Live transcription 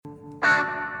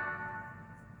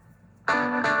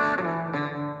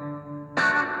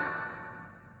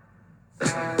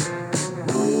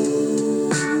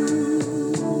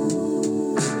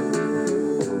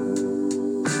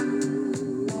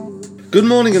Good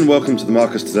morning and welcome to the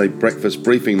Marcus Today Breakfast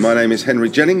Briefing. My name is Henry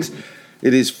Jennings.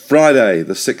 It is Friday,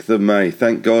 the 6th of May.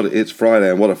 Thank God it's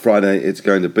Friday, and what a Friday it's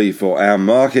going to be for our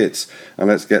markets. And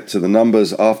let's get to the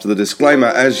numbers after the disclaimer.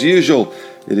 As usual,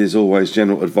 it is always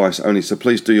general advice only, so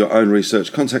please do your own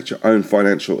research. Contact your own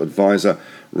financial advisor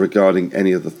regarding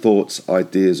any of the thoughts,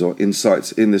 ideas or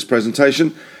insights in this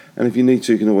presentation. And if you need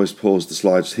to, you can always pause the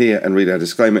slides here and read our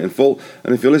disclaimer in full.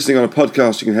 And if you're listening on a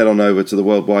podcast, you can head on over to the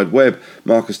World Wide Web,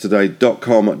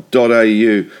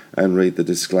 marcustoday.com.au, and read the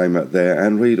disclaimer there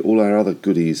and read all our other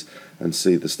goodies and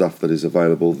see the stuff that is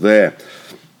available there.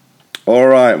 All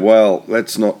right, well,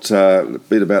 let's not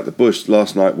beat about the bush.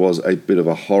 Last night was a bit of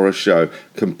a horror show.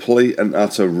 Complete and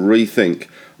utter rethink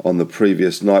on the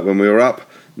previous night when we were up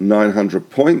 900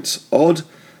 points odd.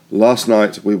 Last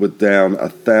night we were down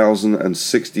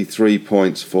 1,063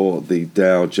 points for the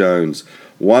Dow Jones.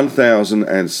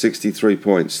 1,063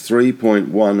 points,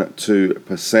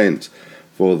 3.12%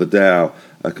 for the Dow.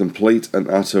 A complete and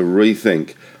utter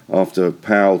rethink after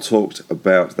Powell talked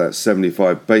about that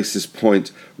 75 basis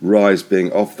point rise being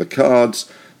off the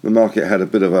cards. The market had a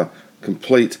bit of a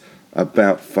complete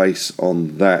about face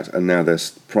on that, and now they're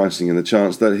pricing in the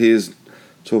chance that he is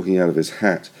talking out of his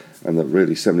hat and that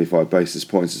really 75 basis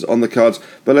points is on the cards.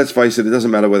 But let's face it, it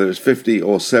doesn't matter whether it's 50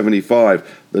 or 75.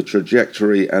 The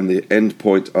trajectory and the end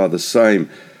point are the same.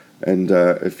 And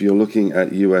if you're looking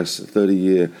at US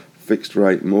 30-year fixed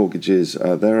rate mortgages,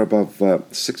 they're above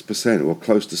 6% or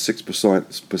close to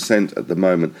 6% at the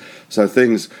moment. So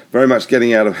things very much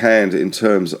getting out of hand in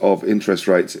terms of interest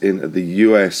rates in the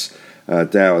US.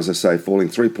 Dow, as I say, falling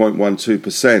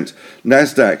 3.12%.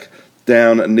 NASDAQ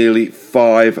down nearly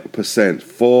 5%,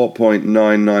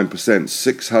 4.99%,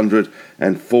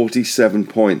 647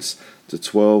 points to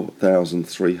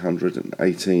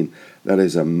 12,318. That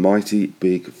is a mighty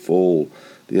big fall.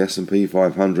 The S&P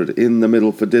 500 in the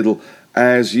middle for diddle,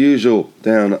 as usual,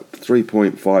 down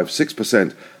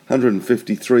 3.56%,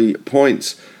 153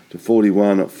 points to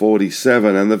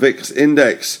 41.47. And the VIX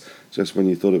index, just when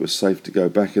you thought it was safe to go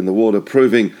back in the water,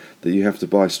 proving that you have to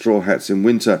buy straw hats in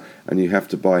winter and you have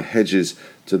to buy hedges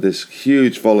to this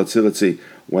huge volatility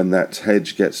when that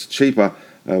hedge gets cheaper,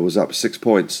 was up 6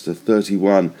 points to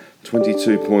 31,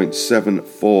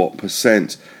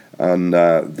 22.74% on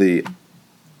the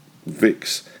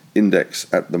VIX index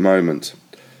at the moment.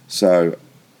 So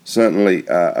certainly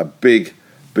a big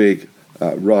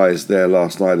rise there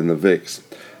last night in the VIX.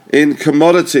 In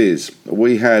commodities,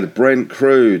 we had Brent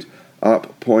crude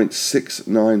up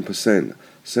 0.69%,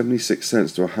 76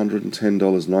 cents to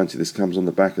 $110.90. This comes on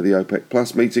the back of the OPEC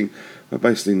Plus meeting, where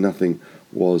basically nothing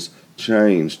was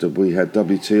changed. We had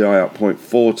WTI up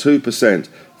 0.42%,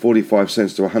 45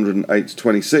 cents to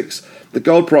 $108.26. The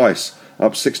gold price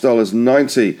up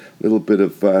 $6.90. A little bit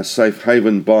of safe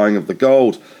haven buying of the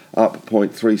gold, up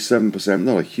 0.37%.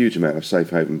 Not a huge amount of safe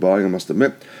haven buying, I must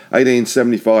admit.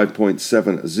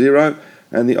 1875.70.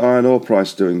 And the iron ore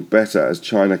price doing better as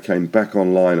China came back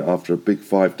online after a big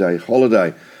 5-day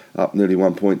holiday, up nearly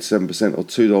 1.7% or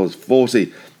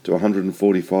 $2.40 to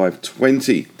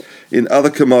 $145.20. In other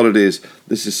commodities,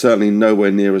 this is certainly nowhere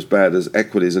near as bad as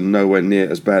equities and nowhere near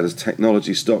as bad as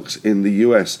technology stocks in the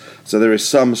US. So there is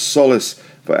some solace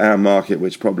for our market,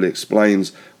 which probably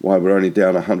explains why we're only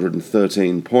down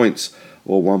 113 points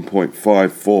or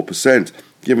 1.54%.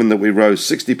 Given that we rose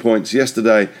 60 points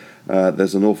yesterday,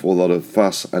 there's an awful lot of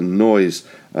fuss and noise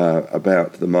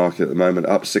about the market at the moment.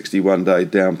 Up 61 day,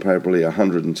 down probably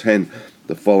 110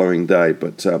 the following day.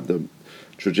 But the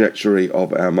trajectory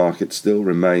of our market still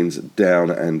remains down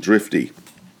and drifty.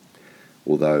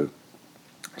 Although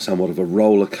somewhat of a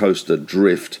roller coaster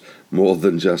drift, more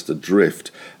than just a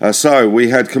drift. So we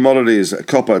had commodities,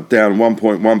 copper down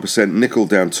 1.1%, nickel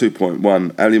down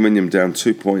 2.1%, aluminium down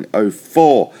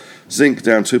 2.04%, zinc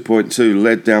down 2.2%,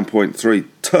 lead down 0.3%,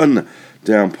 tin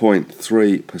down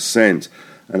 0.3%.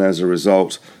 And as a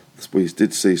result, we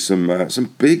did see some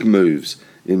big moves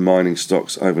in mining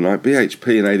stocks overnight.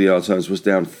 BHP in ADR terms was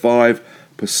down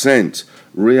 5%.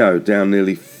 Rio down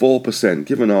nearly 4%.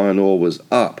 Given iron ore was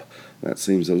up, that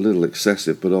seems a little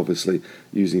excessive, but obviously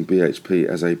using BHP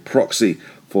as a proxy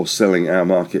for selling our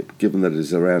market, given that it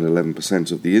is around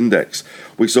 11% of the index.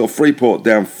 We saw Freeport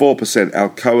down 4%,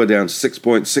 Alcoa down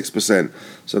 6.6%,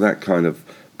 so that kind of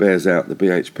bears out the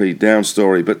BHP down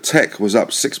story. But Teck was up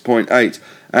 6.8%,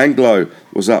 Anglo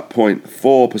was up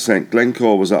 0.4%,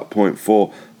 Glencore was up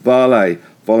 0.4%, Vale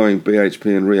following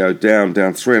BHP and Rio down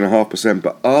 3.5%.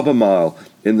 But Albemarle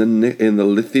in the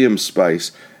lithium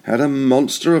space had a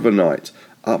monster of a night,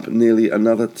 up nearly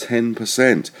another 10%,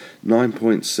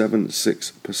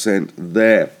 9.76%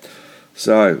 there.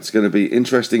 So it's going to be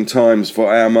interesting times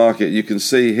for our market. You can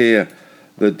see here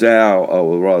the Dow,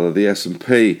 or rather the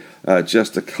S&P,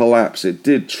 just a collapse. It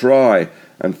did try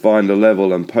and find a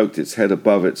level and poked its head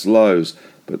above its lows,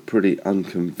 but pretty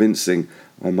unconvincing,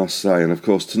 I must say. And of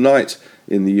course, tonight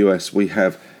in the US, we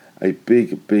have a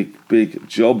big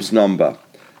jobs number,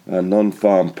 a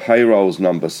non-farm payrolls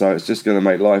number. So it's just going to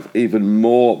make life even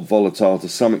more volatile to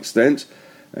some extent.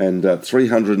 And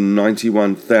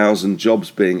 391,000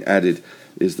 jobs being added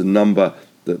is the number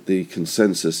that the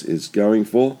consensus is going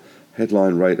for.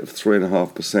 Headline rate of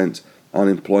 3.5%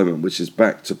 unemployment, which is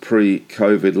back to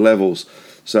pre-COVID levels.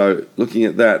 So looking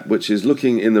at that, which is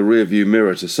looking in the rearview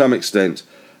mirror to some extent,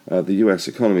 the US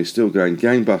economy still going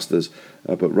gangbusters,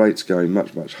 but rates going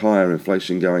much higher,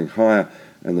 inflation going higher,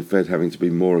 and the Fed having to be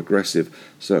more aggressive,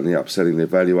 certainly upsetting their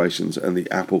valuations and the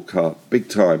apple cart big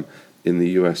time in the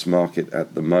US market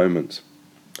at the moment.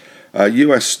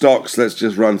 US stocks, let's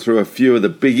just run through a few of the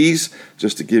biggies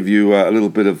just to give you a little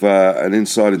bit of an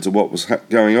insight into what was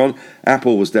going on.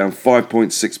 Apple was down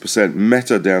 5.6%,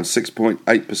 Meta down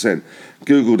 6.8%,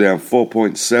 Google down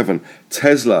 4.7%,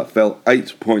 Tesla fell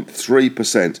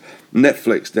 8.3%,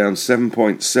 Netflix down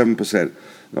 7.7%.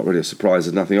 Not really a surprise,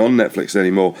 there's nothing on Netflix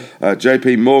anymore.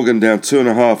 JP Morgan down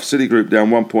 2.5%, Citigroup down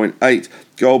 1.8%,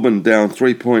 Goldman down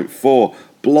 3.4%,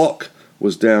 Block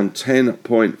was down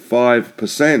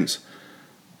 10.5%.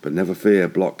 But never fear,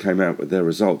 Block came out with their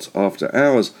results after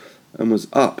hours and was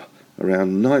up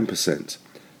around 9%.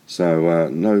 So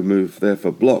no move there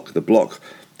for Block. The Block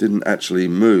didn't actually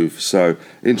move. So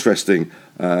interesting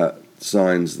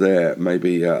signs there.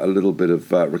 Maybe a little bit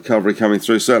of recovery coming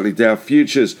through. Certainly Dow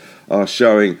futures are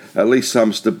showing at least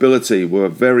some stability. Were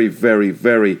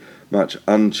very much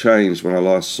unchanged when I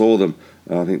last saw them.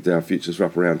 I think Dow futures were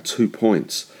up around 2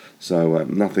 points. So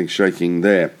nothing shaking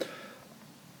there.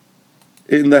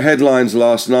 In the headlines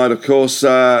last night, of course,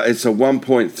 it's a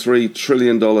 $1.3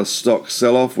 trillion stock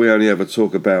sell-off. We only ever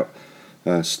talk about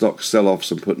stock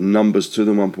sell-offs and put numbers to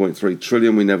them, 1.3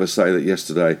 trillion. We never say that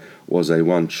yesterday was a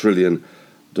 $1 trillion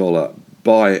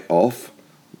buy-off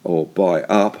or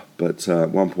buy-up, but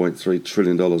 $1.3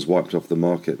 trillion wiped off the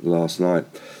market last night.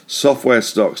 Software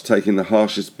stocks taking the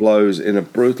harshest blows in a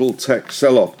brutal tech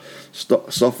sell-off.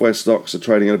 Software stocks are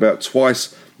trading at about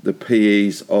twice the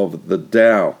PEs of the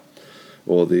Dow,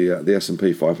 or the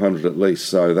S&P 500 at least.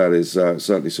 So that is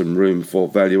certainly some room for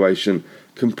valuation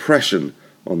compression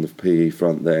on the PE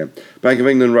front there. Bank of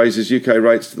England raises UK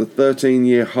rates to the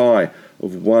 13-year high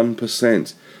of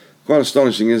 1%. Quite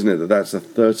astonishing, isn't it, that that's a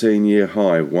 13-year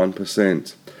high,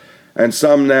 1%. And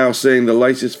some now seeing the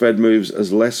latest Fed moves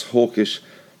as less hawkish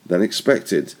than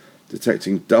expected,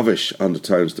 detecting dovish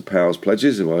undertones to Powell's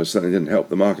pledges. Well, it certainly didn't help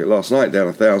the market last night, down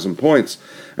 1,000 points.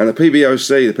 And the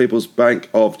PBOC, the People's Bank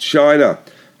of China,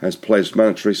 has pledged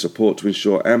monetary support to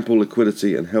ensure ample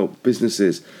liquidity and help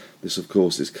businesses. This, of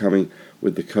course, is coming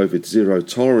with the COVID zero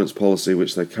tolerance policy,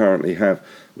 which they currently have,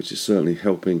 which is certainly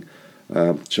helping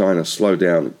China slow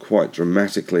down quite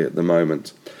dramatically at the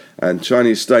moment. And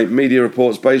Chinese state media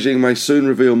reports Beijing may soon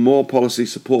reveal more policy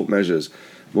support measures.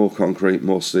 More concrete,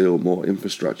 more steel, more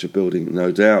infrastructure building,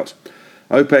 no doubt.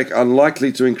 OPEC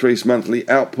unlikely to increase monthly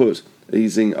output,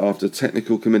 easing after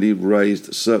technical committee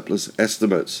raised surplus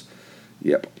estimates.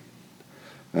 Yep.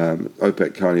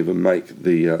 OPEC can't even make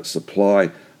the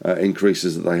supply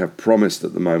increases that they have promised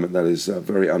at the moment. That is a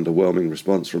very underwhelming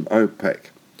response from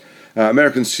OPEC.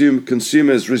 American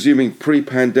consumers resuming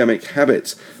pre-pandemic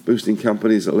habits, boosting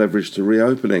companies that leverage to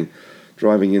reopening.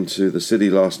 Driving into the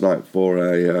city last night for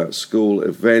a school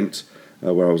event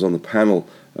where I was on the panel,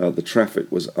 the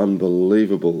traffic was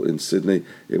unbelievable in Sydney.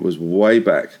 It was way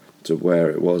back to where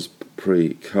it was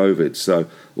pre-COVID. So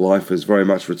life has very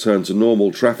much returned to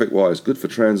normal traffic-wise. Good for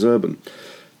Transurban.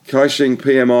 Caixin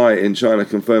PMI in China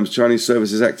confirms Chinese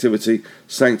services activity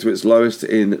sank to its lowest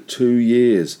in 2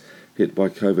 years, hit by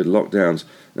COVID lockdowns,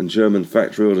 and German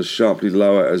factory orders sharply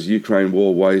lower as Ukraine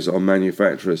war weighs on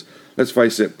manufacturers. Let's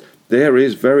face it, there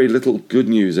is very little good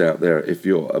news out there. If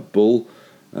you're a bull,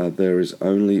 there is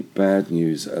only bad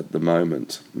news at the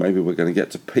moment. Maybe we're going to get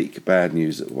to peak bad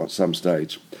news at some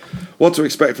stage. What to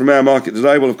expect from our market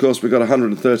today? Well, of course, we've got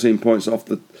 113 points off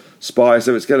the SPI,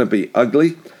 so it's going to be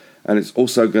ugly, and it's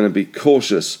also going to be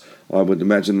cautious. I would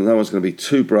imagine that no one's going to be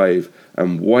too brave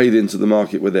and wade into the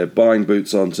market with their buying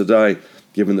boots on today,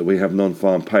 given that we have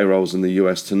non-farm payrolls in the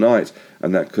US tonight,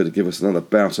 and that could give us another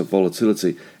bout of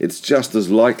volatility. It's just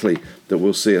as likely that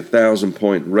we'll see a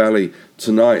 1,000-point rally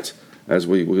tonight, as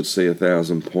we would see a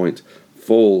 1,000-point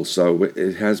fall. So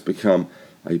it has become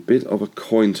a bit of a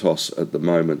coin toss at the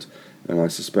moment, and I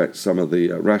suspect some of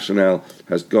the rationale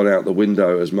has got out the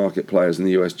window as market players in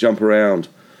the US jump around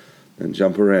and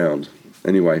jump around.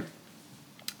 Anyway,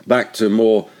 back to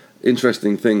more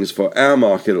interesting things for our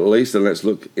market at least, and let's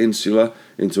look insular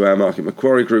into our market.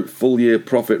 Macquarie Group full year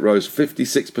profit rose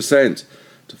 56%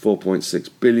 to 4.6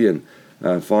 billion.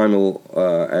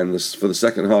 For the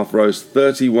second half rose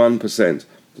 31%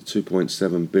 to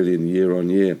 2.7 billion year on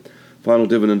year. Final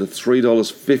dividend of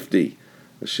 $3.50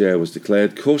 a share was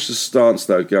declared. Cautious stance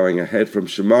though going ahead from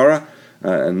Shemara,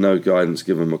 and no guidance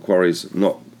given. Macquarie's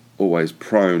not always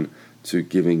prone to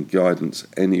giving guidance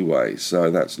anyway,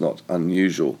 so that's not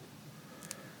unusual.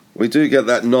 We do get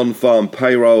that non-farm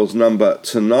payrolls number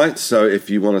tonight, so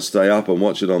if you want to stay up and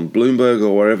watch it on Bloomberg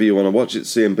or wherever you want to watch it,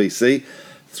 CNBC,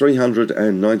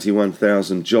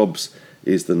 391,000 jobs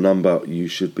is the number you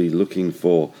should be looking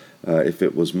for. If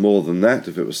it was more than that,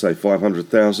 if it was, say,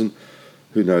 500,000,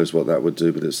 who knows what that would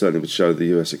do, but it certainly would show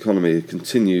the US economy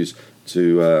continues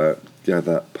to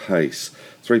gather pace.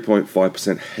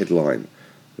 3.5% headline.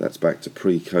 That's back to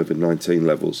pre-COVID-19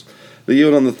 levels. The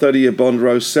yield on the 30-year bond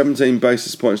rose 17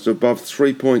 basis points to above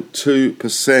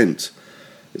 3.2%.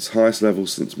 Its highest level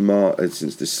since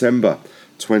December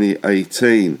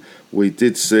 2018. We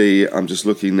did see, I'm just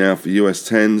looking now for US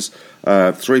 10s,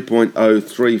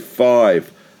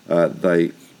 3.035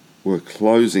 they were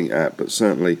closing at, but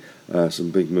certainly some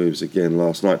big moves again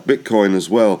last night. Bitcoin as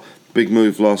well, big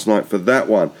move last night for that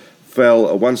one. Fell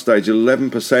at one stage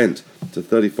 11% to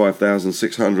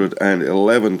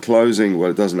 35,611 closing.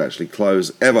 Well, it doesn't actually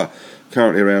close ever.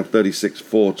 Currently around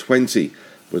 36,420,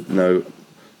 with no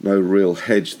real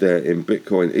hedge there in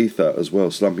Bitcoin. Ether as well,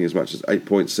 slumping as much as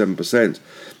 8.7%.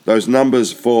 Those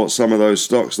numbers for some of those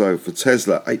stocks, though, for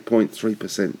Tesla,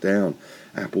 8.3% down.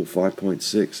 Apple,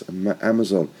 5.6%. And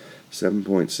Amazon,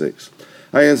 7.6%.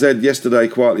 ANZ yesterday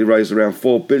quietly raised around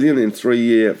 $4 billion in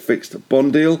 3-year fixed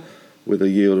bond deal, with a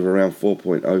yield of around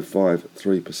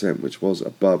 4.053%, which was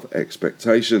above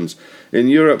expectations. In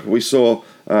Europe, we saw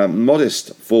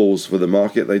modest falls for the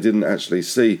market. They didn't actually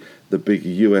see the big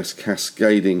US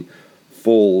cascading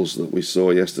falls that we saw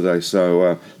yesterday,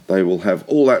 so they will have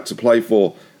all that to play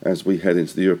for as we head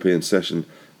into the European session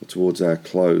towards our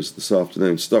close this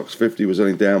afternoon. Stocks 50 was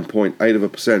only down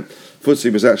 0.8%.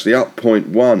 FTSE was actually up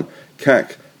 0.1%.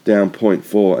 CAC down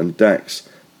 0.4%, and DAX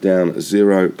down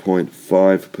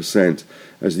 0.5%.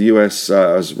 As the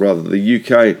the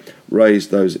UK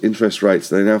raised those interest rates,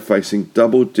 they're now facing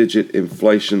double-digit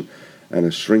inflation and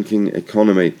a shrinking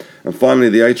economy. And finally,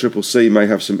 the ACCC may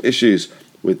have some issues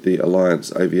with the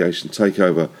Alliance Aviation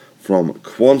takeover from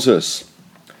Qantas.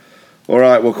 All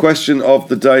right, well, question of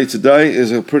the day today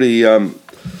is a pretty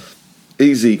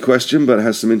easy question, but it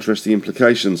has some interesting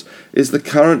implications. Is the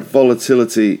current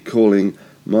volatility calling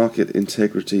market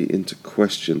integrity into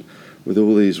question? With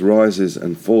all these rises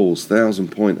and falls,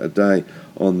 1,000-point a day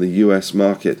on the US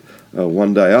market,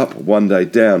 one day up, one day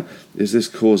down, is this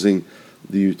causing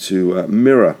you to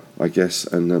mirror, I guess,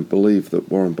 and believe that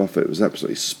Warren Buffett was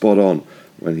absolutely spot on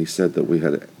when he said that we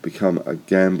had become a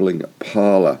gambling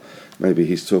parlour? Maybe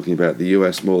he's talking about the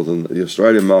US more than the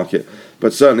Australian market,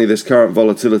 but certainly this current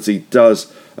volatility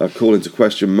does call into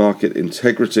question market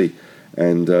integrity,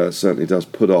 and certainly does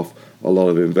put off a lot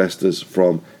of investors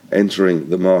from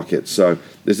entering the market. So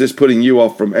is this putting you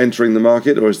off from entering the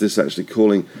market, or is this actually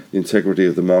calling the integrity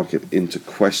of the market into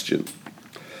question?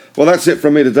 Well, that's it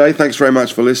from me today. Thanks very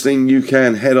much for listening. You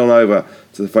can head on over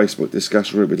to the Facebook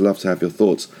discussion group. We'd love to have your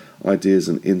thoughts, ideas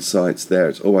and insights there.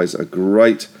 It's always a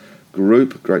great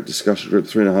group, great discussion group,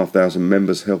 3,500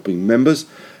 members helping members.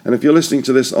 And if you're listening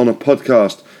to this on a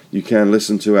podcast, you can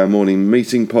listen to our morning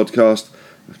meeting podcast.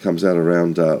 It comes out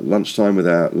around lunchtime with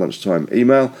our lunchtime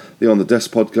email. The On The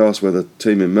Desk podcast, where the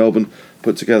team in Melbourne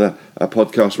put together a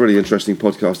podcast, really interesting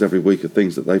podcast every week of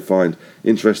things that they find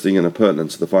interesting and are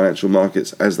pertinent to the financial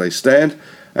markets as they stand.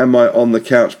 And my On The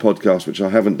Couch podcast, which I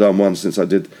haven't done one since I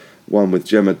did one with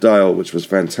Gemma Dale, which was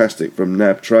fantastic, from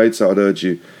NAB Trade. So I'd urge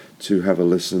you to have a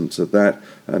listen to that.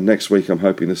 Next week I'm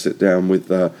hoping to sit down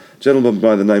with a gentleman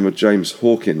by the name of James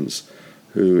Hawkins,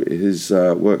 who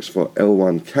works for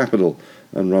L1 Capital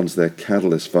and runs their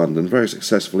Catalyst Fund, and very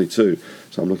successfully too.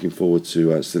 So I'm looking forward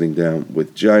to sitting down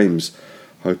with James,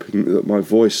 hoping that my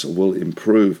voice will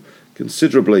improve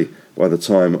considerably by the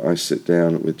time I sit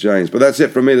down with James. But that's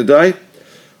it from me today.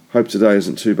 Hope today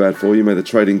isn't too bad for you. May the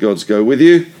trading gods go with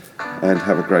you, and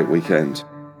have a great weekend.